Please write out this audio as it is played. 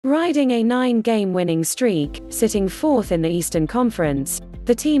Riding a 9-game winning streak, sitting fourth in the Eastern Conference,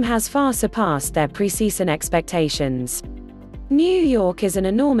 the team has far surpassed their preseason expectations. New York is an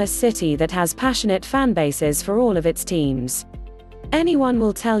enormous city that has passionate fan bases for all of its teams. Anyone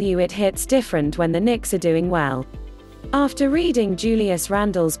will tell you it hits different when the Knicks are doing well. After reading Julius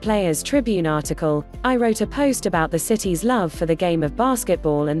Randle's Players Tribune article, I wrote a post about the city's love for the game of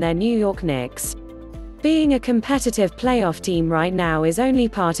basketball and their New York Knicks. Being a competitive playoff team right now is only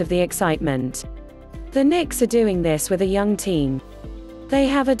part of the excitement. The Knicks are doing this with a young team. They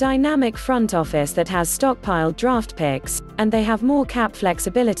have a dynamic front office that has stockpiled draft picks, and they have more cap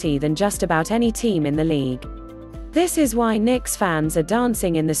flexibility than just about any team in the league. This is why Knicks fans are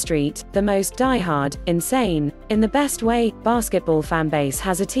dancing in the street, the most diehard, insane, in the best way, basketball fanbase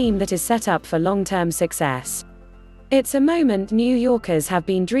has a team that is set up for long-term success. It's a moment New Yorkers have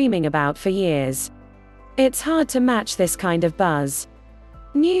been dreaming about for years. It's hard to match this kind of buzz.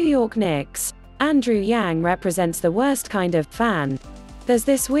 New York Knicks. Andrew Yang represents the worst kind of fan. There's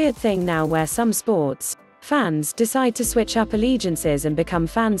this weird thing now where some sports fans decide to switch up allegiances and become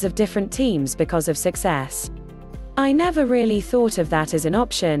fans of different teams because of success. I never really thought of that as an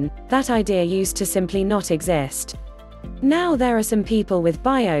option. That idea used to simply not exist. Now there are some people with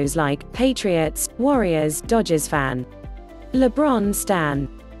bios like Patriots, Warriors, Dodgers fan, LeBron stan,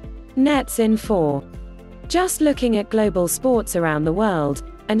 Nets in 4. Just looking at global sports around the world,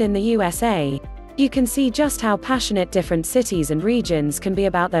 and in the USA, you can see just how passionate different cities and regions can be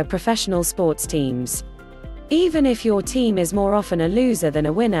about their professional sports teams. Even if your team is more often a loser than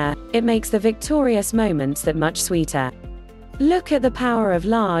a winner, it makes the victorious moments that much sweeter. Look at the power of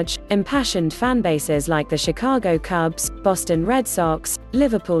large, impassioned fanbases like the Chicago Cubs, Boston Red Sox,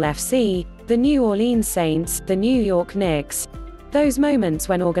 Liverpool FC, the New Orleans Saints, the New York Knicks. Those moments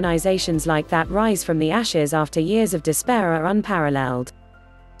when organizations like that rise from the ashes after years of despair are unparalleled.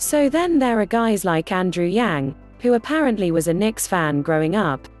 So then there are guys like Andrew Yang, who apparently was a Knicks fan growing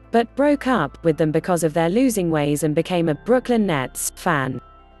up, but broke up with them because of their losing ways and became a Brooklyn Nets fan.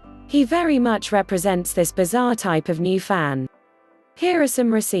 He very much represents this bizarre type of new fan. Here are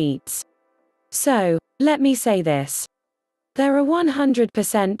some receipts. So, let me say this. There are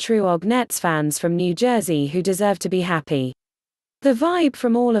 100% true OG Nets fans from New Jersey who deserve to be happy. The vibe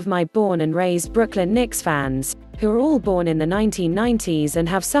from all of my born and raised Brooklyn Knicks fans, who are all born in the 1990s and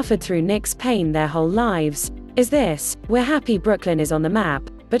have suffered through Knicks pain their whole lives, is this: we're happy Brooklyn is on the map,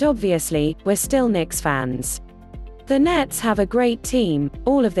 but obviously, we're still Knicks fans. The Nets have a great team,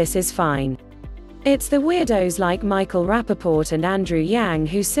 all of this is fine. It's the weirdos like Michael Rappaport and Andrew Yang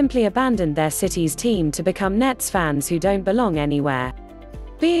who simply abandoned their city's team to become Nets fans who don't belong anywhere.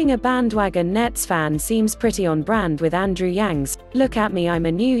 Being a bandwagon Nets fan seems pretty on brand with Andrew Yang's "look at me I'm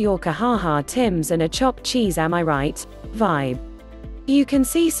a New Yorker haha Tims and a chopped cheese am I right" vibe. You can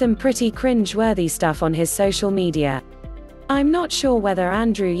see some pretty cringe-worthy stuff on his social media. I'm not sure whether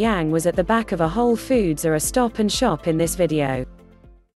Andrew Yang was at the back of a Whole Foods or a Stop and Shop in this video.